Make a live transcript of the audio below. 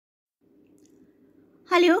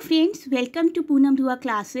Hello friends, welcome to Poonam Dua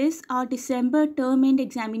classes. Our December term and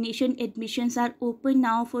examination admissions are open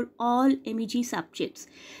now for all MEG subjects.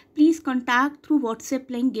 Please contact through WhatsApp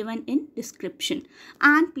link given in description.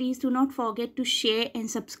 And please do not forget to share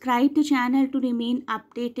and subscribe the channel to remain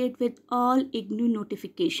updated with all IGNOU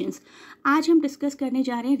notifications. आज हम discuss करने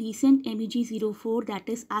जा रहे हैं recent MEG 04 that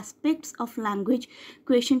is aspects of language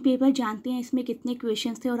question paper. जानते हैं इसमें कितने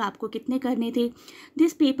questions थे और आपको कितने करने थे.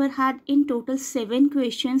 This paper had in total 7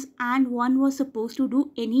 questions and one was supposed to do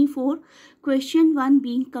any 4. Question 1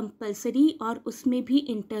 being compulsory और उसमें भी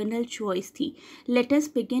internal choice थी. Let us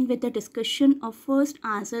begin with the discussion of first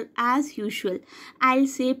answer as usual. I'll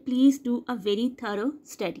say please do a very thorough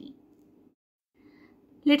study.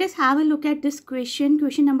 Let us have a look at this question.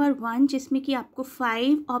 Question number 1 जिसमें कि आपको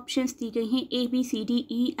 5 options दी गई हैं A, B, C, D,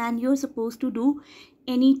 E and you're supposed to do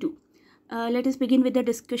any 2. Let us begin with the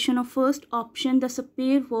discussion of first option, the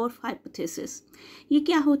Sapir-Whorf hypothesis. ये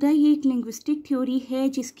क्या होता है? ये एक linguistic theory है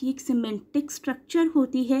जिसकी एक semantic structure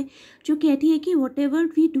होती है जो कहती है कि whatever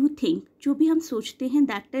we do think, जो भी हम सोचते हैं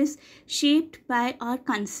that is shaped by our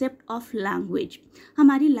concept of language.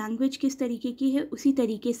 हमारी language किस तरीके की है उसी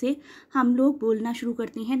तरीके से हम लोग बोलना शुरू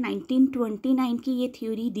करते हैं. 1929 की ये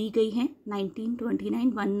theory दी गई है.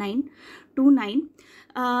 1929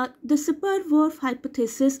 the Sapir-Whorf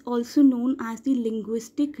hypothesis, also known as the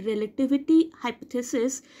linguistic relativity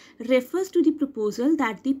hypothesis, refers to the proposal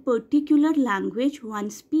that the particular language one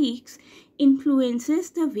speaks influences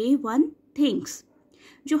the way one thinks.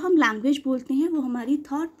 जो हम लैंग्वेज बोलते हैं वो हमारी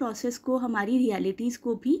थॉट प्रोसेस को, हमारी रियलिटीज़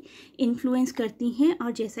को भी इन्फ्लुएंस करती हैं.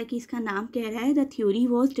 और जैसा कि इसका नाम कह रहा है, the theory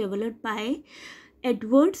was developed by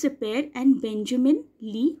Edward सपेर and Benjamin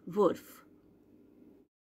ली वुर्फ.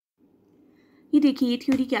 ये देखिए ये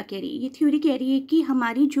थ्योरी क्या कह रही है. ये थ्योरी कह रही है कि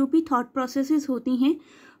हमारी जो भी थॉट प्रोसेसेस होती हैं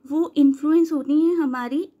वो इन्फ्लुएंस होती हैं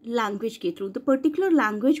हमारी लैंग्वेज के through. The particular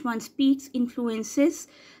language one speaks influences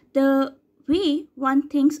the way one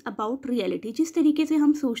thinks about reality. जिस तरीके से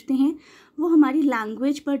हम सोचते हैं वो हमारी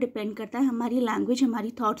लैंग्वेज पर डिपेंड करता है. हमारी लैंग्वेज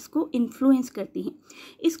हमारी थॉट्स को इन्फ्लुएंस करती हैं.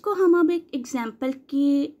 इसको हम अब एक एग्जाम्पल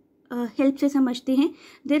की हेल्प से समझते हैं.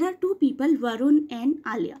 There are 2 people, Varun and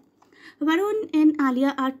Alia. Varun and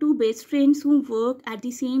Alia are 2 best friends who work at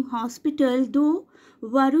the same hospital. Though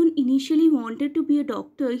Varun initially wanted to be a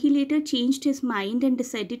doctor, he later changed his mind and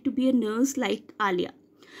decided to be a nurse like Alia.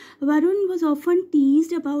 Varun was often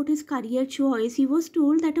teased about his career choice. He was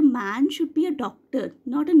told that a man should be a doctor,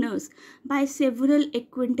 not a nurse, by several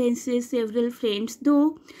acquaintances, several friends.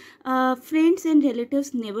 Though friends and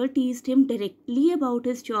relatives never teased him directly about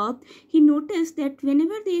his job, he noticed that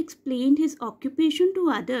whenever they explained his occupation to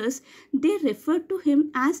others, they referred to him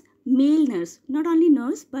as male nurse. Not only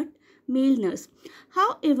nurse, but male nurse.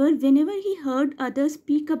 However, whenever he heard others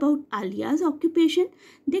speak about Alia's occupation,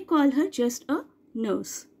 they called her just a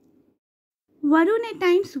nurse. Varun at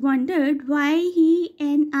times wondered why he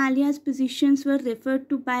and Alia's positions were referred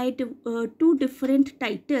to by 2 different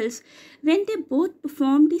titles when they both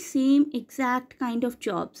performed the same exact kind of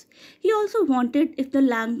jobs. He also wondered if the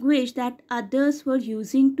language that others were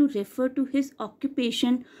using to refer to his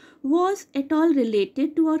occupation was at all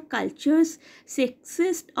related to our culture's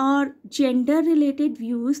sexist or gender-related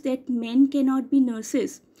views that men cannot be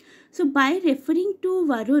nurses. So by referring to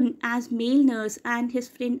Varun as male nurse and his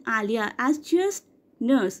friend Alia as just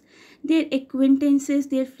nurse, their acquaintances,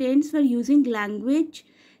 their friends were using language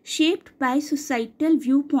shaped by societal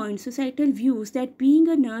viewpoints, societal views that being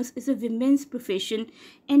a nurse is a women's profession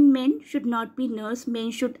and men should not be nurse, men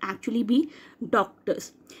should actually be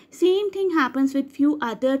doctors. Same thing happens with few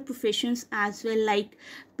other professions as well, like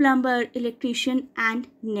plumber, electrician and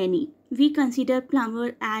nanny. We consider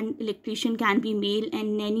plumber and electrician can be male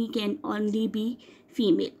and nanny can only be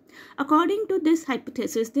female. According to this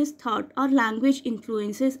hypothesis, this thought or language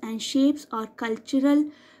influences and shapes our cultural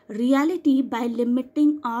reality by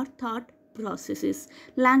limiting our thought processes.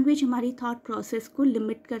 Language हमारी thought process को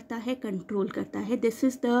limit करता है, control करता है. This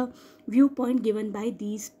is the viewpoint given by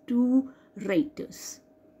these 2 writers.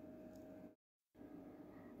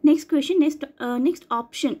 Next question, next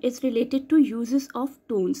option is related to uses of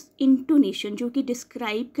tones. Intonation जो कि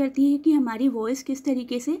describe करती है कि हमारी voice किस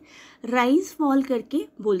तरीके से rise fall करके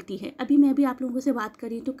बोलती है. अभी मैं भी आप लोगों से बात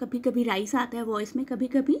करी तो कभी कभी rise आता है voice में, कभी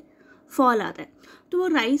कभी fall आता है. तो वो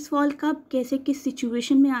rise fall कब कैसे किस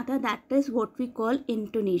situation में आता है, that is what we call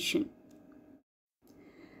intonation.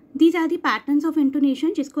 These are the patterns of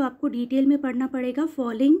intonation जिसको आपको डिटेल में पढ़ना पड़ेगा.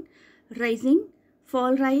 Falling, rising,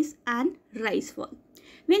 fall rise and rise fall.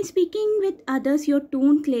 When speaking with others, your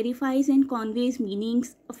tone clarifies and conveys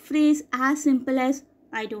meanings. A phrase as simple as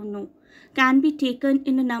I don't know can be taken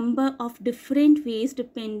in a number of different ways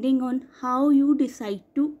depending on how you decide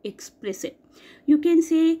to express it. You can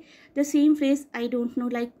say the same phrase I don't know,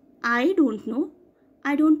 like I don't know,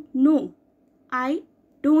 I don't know, I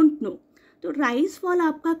don't know. तो rise fall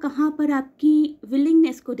आपका कहाँ पर आपकी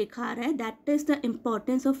willingness को दिखा रहा है. That is the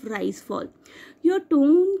importance of rise fall. Your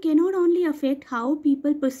tone can not only affect how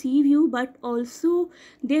people perceive you but also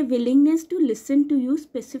there willingness to listen to you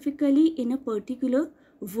specifically in a particular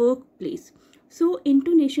work place. So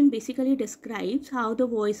intonation basically describes how the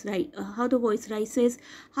voice rises,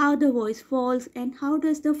 how the voice falls, and how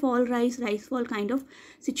does the rise fall kind of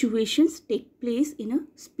situations take place in a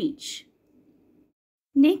speech.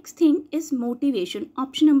 Next thing is motivation.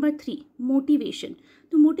 Option number 3 motivation.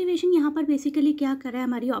 तो motivation यहाँ पर basically क्या कर रहा है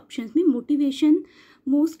हमारी options में. Motivation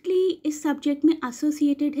mostly इस सब्जेक्ट में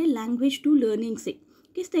एसोसिएटेड है लैंग्वेज टू लर्निंग से.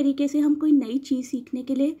 किस तरीके से हम कोई नई चीज़ सीखने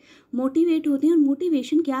के लिए मोटिवेट होते हैं और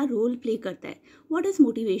मोटिवेशन क्या रोल प्ले करता है. What is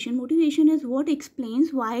motivation? Motivation is what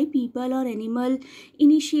explains why people और एनिमल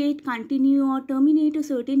इनिशिएट, कंटिन्यू और terminate a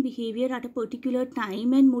certain behaviour at a particular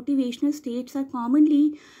time. And motivational states are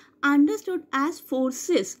commonly understood as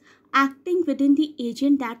forces acting within the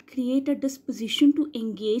agent that create a disposition to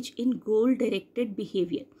engage in goal directed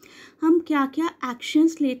behavior. हम क्या क्या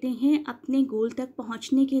actions लेते हैं अपने गोल तक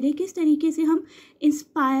पहुंचने के लिए, किस तरीके से हम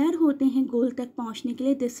इंस्पायर होते हैं गोल तक पहुंचने के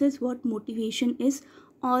लिए. This is what motivation is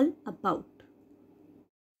all about.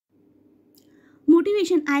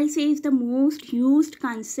 Motivation, I'll say, is the most used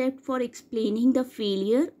concept for explaining the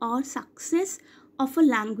failure or success of a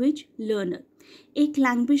language learner. एक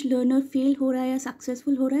लैंग्वेज लर्नर फेल हो रहा है या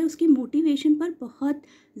सक्सेसफुल हो रहा है उसकी मोटिवेशन पर बहुत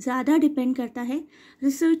ज़्यादा डिपेंड करता है.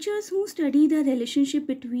 Researchers who study the relationship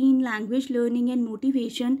between language learning and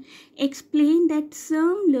motivation explain that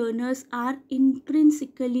some learners are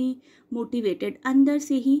intrinsically motivated, अंदर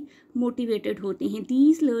से ही मोटिवेटेड होते हैं.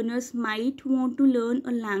 These learners might want to learn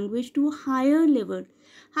a language to a higher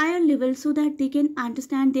level so that they can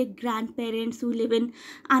understand their grandparents who live in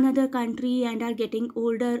another country and are getting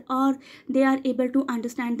older, or they are able to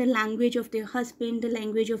understand the language of their husband, the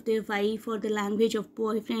language of their wife, or the language of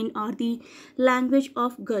boyfriend, or the language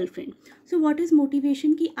of girlfriend. So what is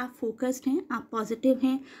motivation? कि आप focused हैं, आप positive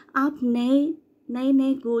हैं, आप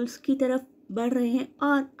नए goals की तरफ बढ़ रहे हैं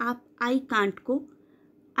और आप I can't को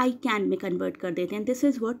I can में convert कर देते हैं. This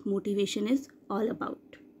is what motivation is all about.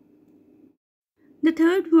 The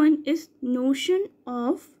third one is notion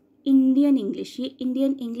of Indian English. ये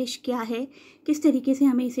Indian English क्या है, किस तरीके से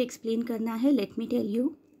हमें इसे explain करना है. Let me tell you.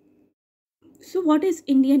 So what is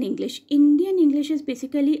Indian English? Indian English is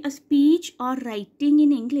basically a speech or writing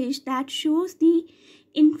in English that shows the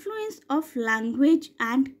influence of language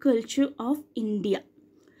and culture of India.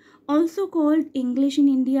 Also called English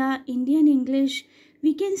in India, Indian English,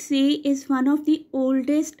 we can say is one of the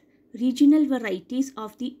oldest regional varieties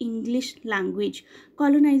of the English language.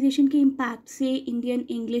 Colonisation के impact से Indian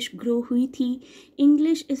English grow हुई थी.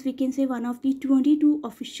 English is we can say one of the 22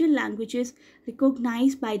 official languages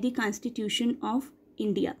recognised by the constitution of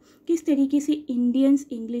India. किस तरीके से Indians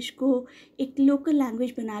English को एक local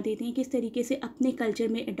language बना देते हैं, किस तरीके से अपने कल्चर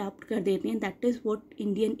में अडॉप्ट कर देते हैं. That is what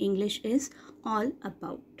Indian English is all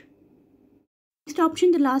about. Next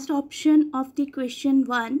option, the last option of the question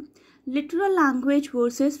 1, literal language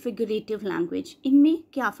versus figurative language. इनमें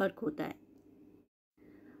क्या फ़र्क होता है?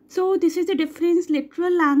 So this is the difference.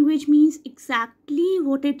 Literal language means exactly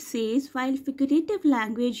what it says, while figurative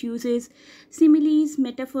language uses similes,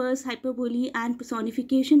 metaphors, hyperbole and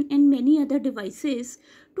personification and many other devices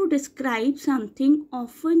to describe something,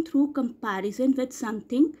 often through comparison with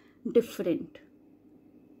something different.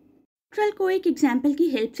 Literal को एक example की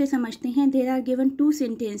help से समझते हैं. There are given 2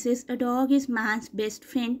 sentences. A dog is mains best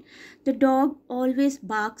friend. The dog always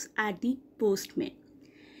barks at the postman.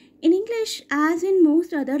 In English, as in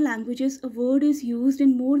most other languages, a word is used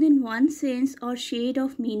in more than one sense or shade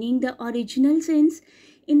of meaning. The original sense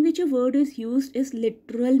in which a word is used is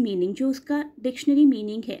literal meaning, जो उसका dictionary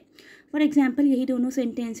meaning है. For example, यही दोनों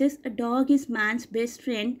sentences, a dog is man's best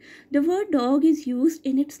friend. The word dog is used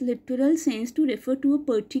in its literal sense to refer to a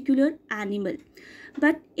particular animal.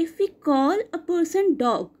 But if we call a person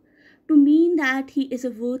dog to mean that he is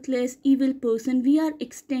a worthless, evil person, we are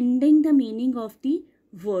extending the meaning of the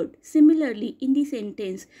word. Similarly, in the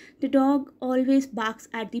sentence, the dog always barks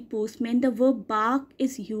at the postman, the verb bark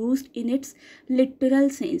is used in its literal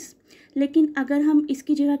sense. लेकिन अगर हम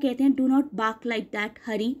इसकी जगह कहते हैं do not bark like that,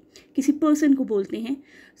 हरी, किसी person को बोलते हैं,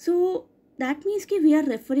 so that means कि we are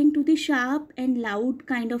referring to the sharp and loud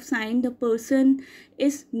kind of sign the person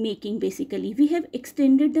is making. Basically, we have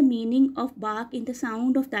extended the meaning of bark in the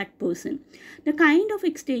sound of that person. The kind of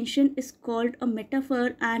extension is called a metaphor,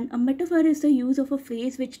 and a metaphor is the use of a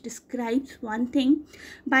phrase which describes one thing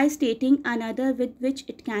by stating another with which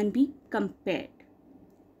it can be compared.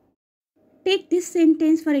 Take this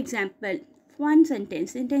sentence for example. One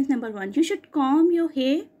sentence. Sentence number 1. You should comb your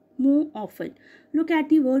hair more often. Look at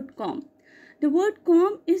the word comb. The word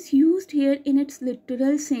comb is used here in its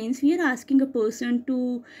literal sense. We are asking a person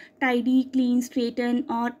to tidy, clean, straighten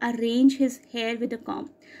or arrange his hair with a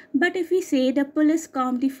comb. But if we say the police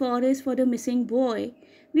combed the forest for the missing boy,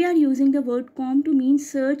 we are using the word comb to mean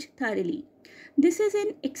search thoroughly. This is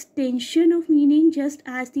an extension of meaning. Just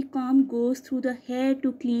as the comb goes through the hair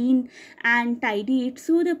to clean and tidy it,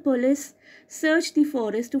 so the police searched the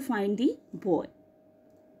forest to find the boy.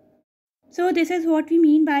 So this is what we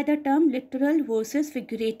mean by the term literal versus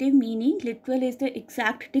figurative meaning. Literal is the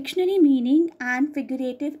exact dictionary meaning and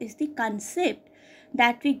figurative is the concept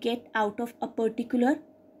that we get out of a particular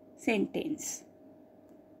sentence.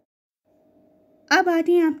 अब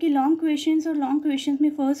आते हैं आपके long questions, और long questions में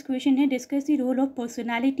first question है discuss the role of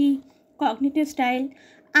personality, cognitive style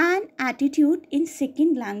and attitude in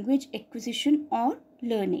second language acquisition और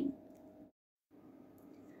learning.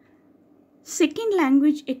 Second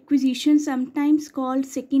language acquisition, sometimes called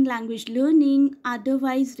second language learning,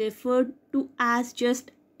 otherwise referred to as just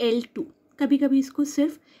L2. कभी कभी इसको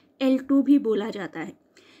सिर्फ L2 भी बोला जाता है.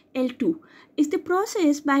 L2 is the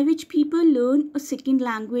process by which people learn a second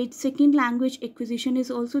language. Second language acquisition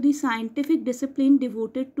is also the scientific discipline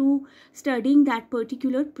devoted to studying that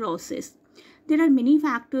particular process. There are many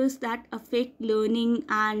factors that affect learning,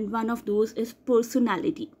 and one of those is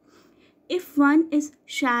personality. If one is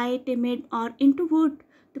shy, timid or introvert,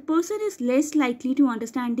 the person is less likely to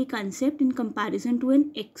understand the concept in comparison to an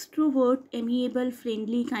extrovert, amiable,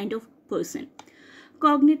 friendly kind of person.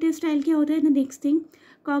 Cognitive style क्या होता है? The next thing,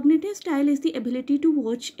 cognitive style is the ability to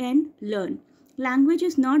watch and learn. Language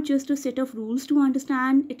is not just a set of rules to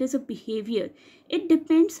understand, it is a behavior. It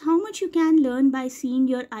depends how much you can learn by seeing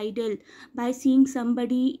your idol, by seeing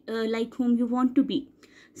somebody like whom you want to be.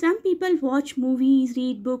 Some people watch movies,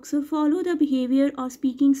 read books or follow the behavior or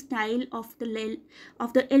speaking style of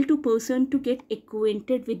the L2 person to get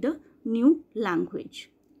acquainted with the new language.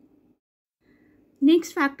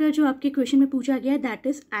 Next factor जो आपके question में पूछा गया,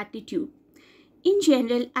 that is attitude. In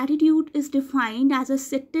general, attitude is defined as a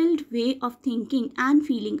settled way of thinking and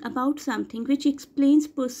feeling about something which explains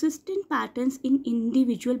persistent patterns in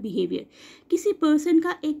individual behavior. किसी person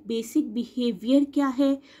का एक basic behavior क्या है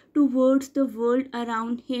towards the world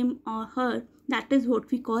around him or her, that is what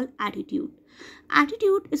we call attitude.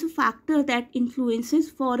 Attitude is a factor that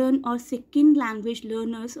influences foreign or second language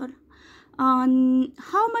learners on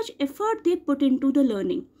how much effort they put into the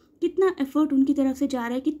learning. कितना effort उनकी तरफ से जा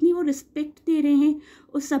रहा है, कितनी वो respect दे रहे हैं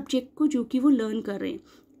उस सब्जेक्ट को जो कि वो लर्न कर रहे हैं.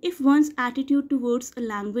 If once attitude towards a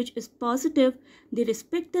language is positive, they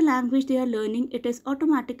respect the language they are learning, it is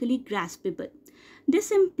automatically ग्रास्पेबल.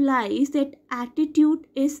 This implies that attitude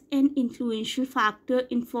is an influential factor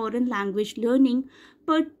in foreign language learning,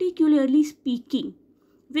 particularly speaking,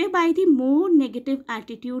 whereby the more negative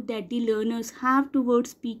attitude that the learners have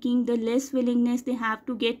towards speaking, the less willingness they have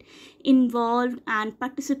to get involved and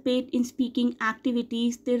participate in speaking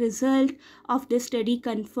activities. The result of the study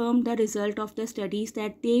confirmed the result of the studies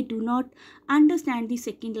that they do not understand the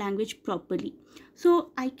second language properly. So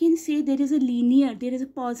I can say there is a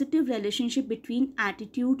positive relationship between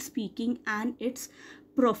attitude, speaking and its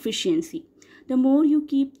proficiency. The more you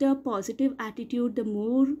keep the positive attitude, the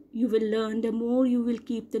more you will learn. The more you will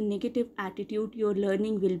keep the negative attitude, your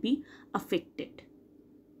learning will be affected.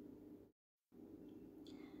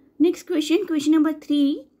 Next question, question number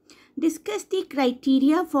 3. Discuss the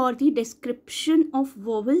criteria for the description of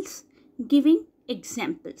vowels, giving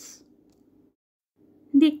examples.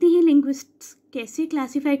 देखते हैं linguists कैसे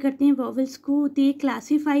classify करते हैं vowels को. They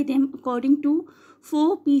classify them according to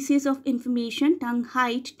 4 pieces of information: tongue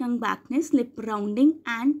height, tongue backness, lip rounding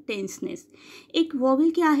and tenseness. एक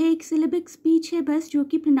vowel क्या है? एक syllabic speech है बस, जो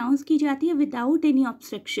कि pronounce की जाती है without any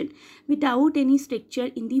obstruction, without any stricture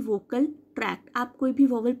in the vocal tract. आप कोई भी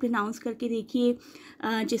vowel pronounce करके देखिए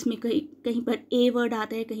जिसमें कहीं पर a word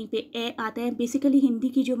आता है, कहीं पे a आता है. बेसिकली हिंदी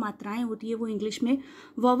की जो मात्राएं होती है वो इंग्लिश में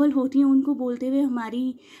vowel होती हैं, उनको बोलते हुए हमारी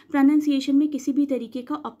pronunciation में किसी भी तरीके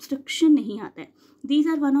का obstruction नहीं आता है. These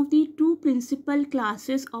are one of the 2 principal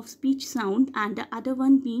classes of speech sound and the other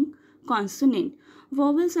one being consonant.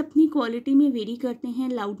 Vowels अपनी क्वालिटी में वेरी करते हैं,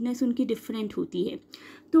 लाउडनेस उनकी डिफरेंट होती है.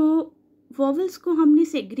 तो वॉवल्स को हमने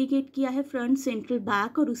सेग्रीगेट किया है फ्रंट, सेंट्रल,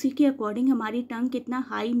 बैक, और उसी के अकॉर्डिंग हमारी टंग कितना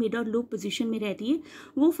हाई, मिड और लो पोजीशन में रहती है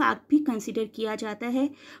वो फैक्ट भी कंसिडर किया जाता है.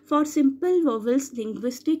 For simple vowels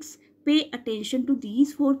linguistics pay attention to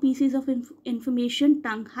these 4 pieces of information: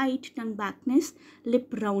 tongue height, tongue backness,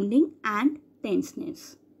 lip rounding and tenseness.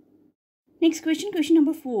 Next question, question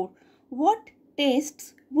number 4. What tests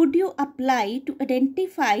would you apply to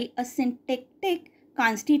identify a syntactic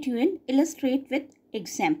constituent? Illustrate with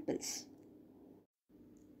examples.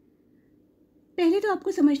 पहले तो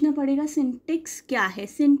आपको समझना पड़ेगा syntax क्या है.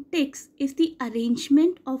 Syntax is the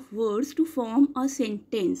arrangement of words to form a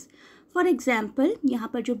sentence. For example, यहाँ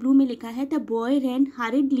पर जो ब्लू में लिखा है, the boy rain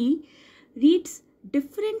हरिडली reads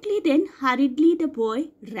differently then हरिडली the boy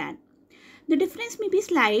rain. The difference may be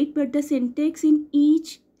slight, but the syntax in each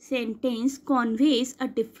sentence conveys a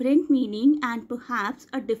different meaning and perhaps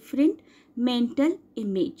a different mental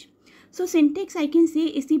image. So syntax, I can say,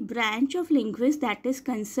 is the branch of linguistics that is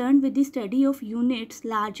concerned with the study of units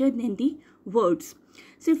larger than the words.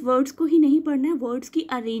 सिर्फ words को ही नहीं पढ़ना है, words की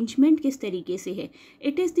arrangement किस तरीके से है.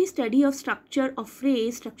 It is the study of structure of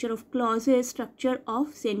phrase, structure of clauses, structure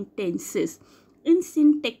of sentences. In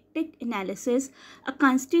syntactic analysis, a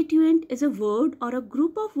constituent is a word or a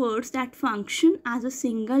group of words that function as a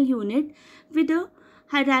single unit with a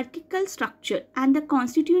hierarchical structure, and the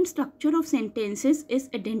constituent structure of sentences is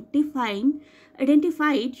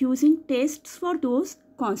identified using tests for those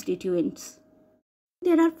constituents.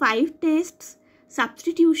 There are 5 tests: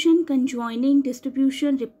 substitution, conjoining,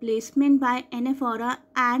 distribution, replacement by anaphora,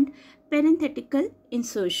 and parenthetical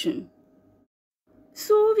insertion.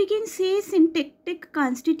 So we can say syntactic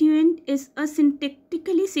constituent is a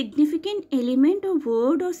syntactically significant element of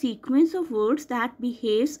word or sequence of words that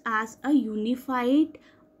behaves as a unified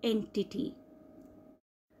entity.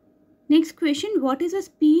 Next question, what is a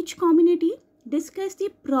speech community? Discuss the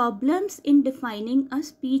problems in defining a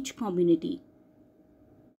speech community.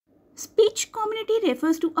 Speech community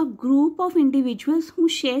refers to a group of individuals who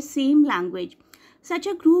share same language. Such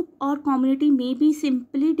a group or community may be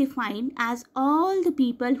simply defined as all the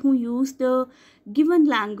people who use the given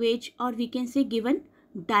language, or we can say given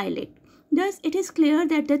dialect. Thus, it is clear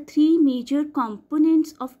that the 3 major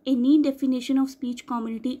components of any definition of speech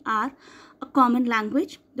community are a common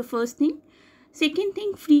language, the first thing. Second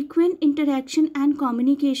thing, frequent interaction and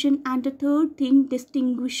communication. And the third thing,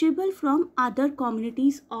 distinguishable from other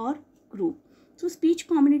communities or group. तो speech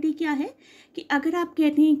community क्या है कि अगर आप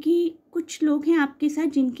कहते हैं कि कुछ लोग हैं आपके साथ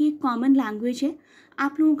जिनकी एक कॉमन लैंग्वेज है,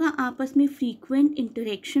 आप लोगों का आपस में फ्रीक्वेंट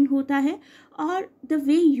इंटरेक्शन होता है, और the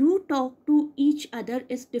way you talk to each other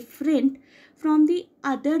is different from the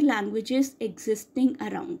other languages existing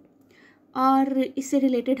around. और इससे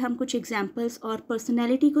रिलेटेड हम कुछ एग्जांपल्स और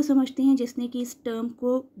पर्सनैलिटी को समझते हैं जिसने कि इस टर्म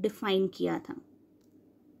को डिफाइन किया था.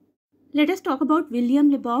 Let us talk about William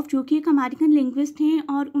लिबॉफ, जो कि एक अमेरिकन लिंग्विस्ट हैं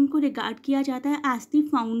और उनको रिगार्ड किया जाता है as the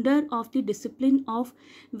founder of the discipline of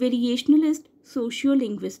वेरिएशनलिस्ट socio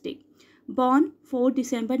linguistic. Born 4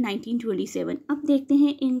 दिसंबर 1927. अब देखते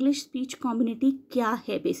हैं इंग्लिश स्पीच कम्युनिटी क्या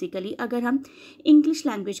है. बेसिकली अगर हम इंग्लिश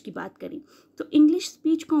लैंग्वेज की बात करें तो इंग्लिश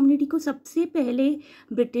स्पीच कम्युनिटी को सबसे पहले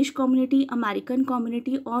ब्रिटिश कम्युनिटी, अमेरिकन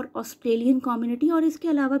कम्युनिटी और ऑस्ट्रेलियन कम्युनिटी, और इसके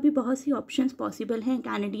अलावा भी बहुत सी ऑप्शंस पॉसिबल हैं,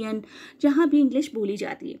 कैनेडियन, जहाँ भी इंग्लिश बोली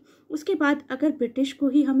जाती है. उसके बाद अगर ब्रिटिश को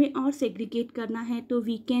ही हमें और सेग्रीगेट करना है तो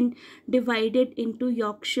we can divided into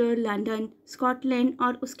Yorkshire, London, Scotland,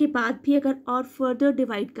 और उसके बाद भी अगर और फर्दर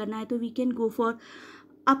डिवाइड करना है तो we can go for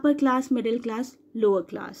upper class, middle class, lower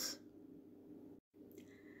class.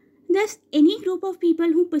 Thus, any group of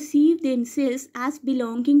people who perceive themselves as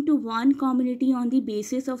belonging to one community on the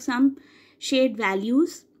basis of some shared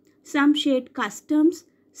values, some shared customs,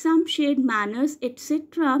 some shared manners,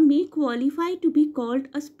 etc., may qualify to be called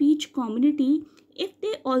a speech community if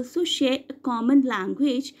they also share a common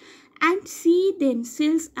language and see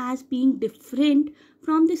themselves as being different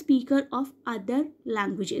from the speaker of other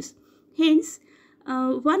languages. Hence,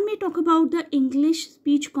 one may talk about the English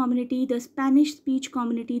speech community, the Spanish speech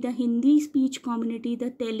community, the Hindi speech community, the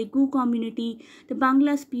Telugu community, the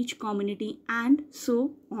Bangla speech community, and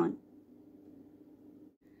so on.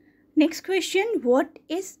 Next question, what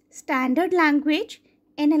is standard language?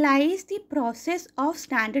 Analyze the process of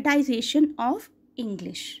standardization of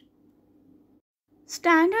English.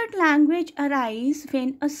 Standard language arises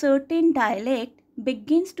when a certain dialect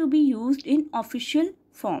begins to be used in official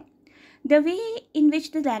form. The way in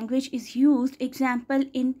which the language is used, example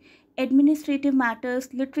in administrative matters,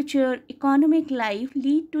 literature, economic life,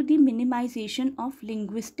 lead to the minimization of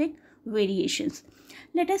linguistic variations.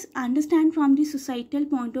 Let us understand from the societal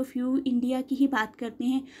point of view, India की ही बात करते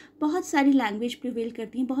हैं, बहुत सारी language prevail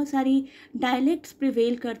करती हैं, बहुत सारी डायलेक्ट्स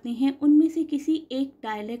प्रिवेल करते हैं, उनमें से किसी एक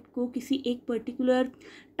डायलेक्ट को, किसी एक पर्टिकुलर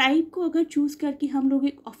टाइप को अगर चूज़ करके हम लोग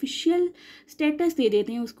एक ऑफिशियल स्टेटस दे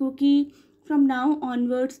देते हैं उसको कि from now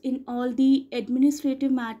onwards in all the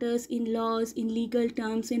administrative matters, in laws, in legal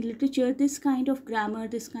terms, in literature, this kind of grammar,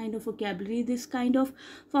 this kind of vocabulary, this kind of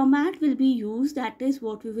format will be used. That is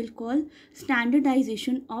what we will call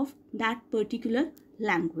standardization of that particular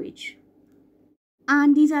language.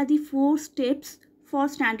 And these are the 4 steps for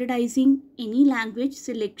standardizing any language: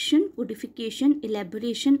 selection, codification,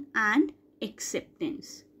 elaboration, and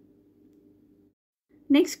acceptance.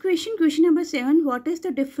 Next question, question number 7. What is the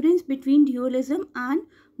difference between dualism and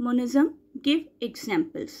monism? Give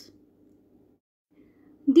examples.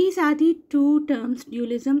 These are the two terms,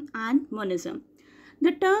 dualism and monism.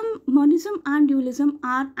 The term monism and dualism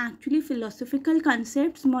are actually philosophical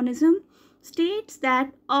concepts. Monism states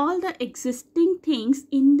that all the existing things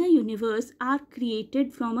in the universe are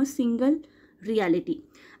created from a single reality.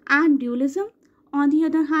 And dualism, on the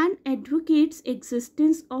other hand, advocates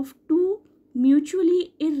existence of two mutually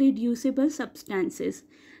irreducible substances.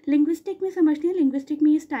 Linguistic में समझते हैं, linguistic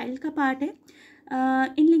में ये style का part है.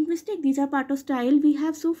 इन linguistic these are part of style. We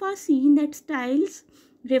have so far seen that styles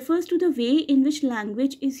refers to the way in which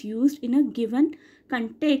language is used in a given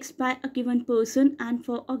context by a given person and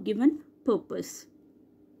for a given purpose.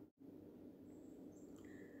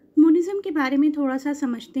 Monism के बारे में थोड़ा सा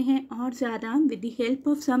समझते हैं और ज़्यादा with the help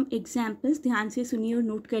of some examples. ध्यान से सुनिए और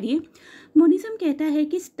नोट करिए. मोनिज्म कहता है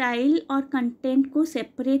कि स्टाइल और कंटेंट को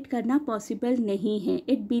सेपरेट करना पॉसिबल नहीं है.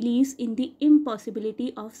 It believes in the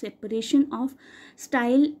impossibility of separation of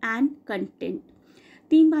style and content.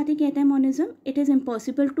 3 बातें कहता है monism. It is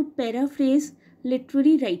impossible to paraphrase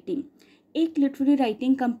literary writing. एक लिटरेरी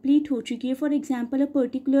राइटिंग कंप्लीट हो चुकी है, for example a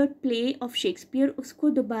particular play of Shakespeare, उसको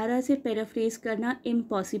दोबारा से पैराफ्रेज करना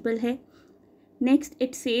इम्पॉसिबल है. Next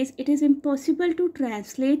it says it is impossible to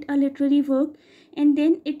translate a literary work, and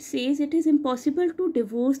then it says it is impossible to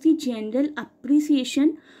divorce the general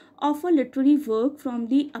appreciation of a literary work from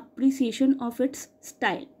the appreciation of its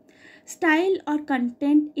style. Style और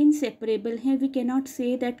content inseparable हैं. We cannot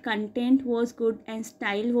say that content was good and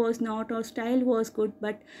style was not, और style was good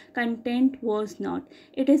but content was not.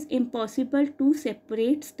 It is impossible to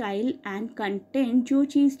separate style and content. जो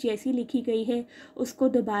चीज़ जैसी लिखी गई है उसको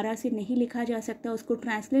दोबारा से नहीं लिखा जा सकता, उसको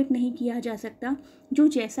ट्रांसलेट नहीं किया जा सकता. जो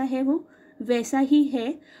जैसा है वो वैसा ही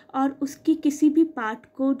है और उसकी किसी भी पार्ट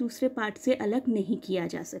को दूसरे पार्ट से अलग नहीं किया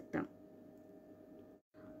जा सकता.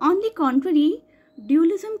 ऑन द कॉन्ट्ररी,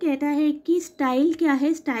 ड्यूलिज्म कहता है कि स्टाइल क्या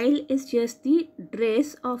है? Style is just the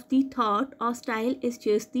dress of the thought, और style is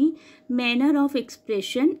just the manner of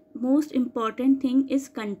expression. Most important thing is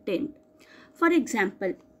content. For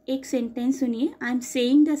example, एक सेंटेंस सुनिए. I am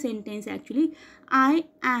saying the sentence actually. I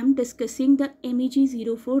am discussing the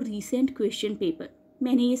MEG04 recent question paper.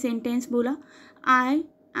 मैंने ये sentence बोला, I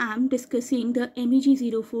am discussing the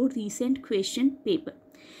MEG04 recent question paper.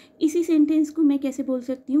 इसी sentence को मैं कैसे बोल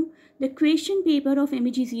सकती हूँ? The question paper of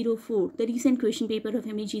MEG04, the recent question paper of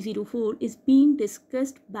MEG04 is being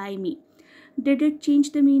discussed bye me. Did it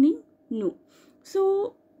change the meaning? No. So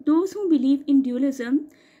those who believe in dualism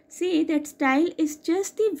say that style is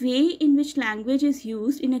just the way in which language is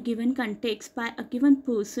used in a given context by a given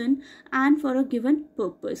person and for a given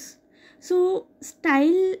purpose. So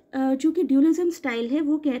style जो कि dualism style है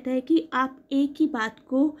वो कहता है कि आप एक ही बात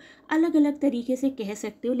को अलग अलग तरीके से कह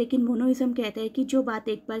सकते हो, लेकिन मोनोइज्म कहता है कि जो बात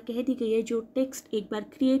एक बार कह दी गई है, जो टेक्स्ट एक बार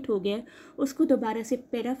क्रिएट हो गया है, उसको दोबारा से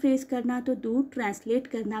पैराफ्रेज करना तो दूर, ट्रांसलेट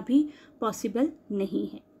करना भी पॉसिबल नहीं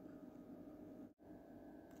है.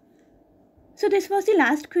 So this was the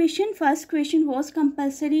last question. First question was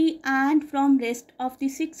compulsory, and from rest of the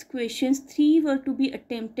 6 questions, 3 were to be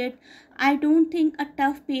attempted. I don't think a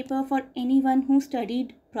tough paper for anyone who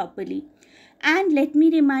studied properly. And let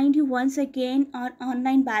me remind you once again, our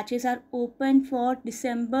online batches are open for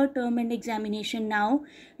December term and examination now.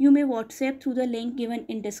 You may WhatsApp through the link given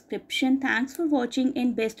in description. Thanks for watching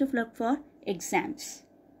and best of luck for exams.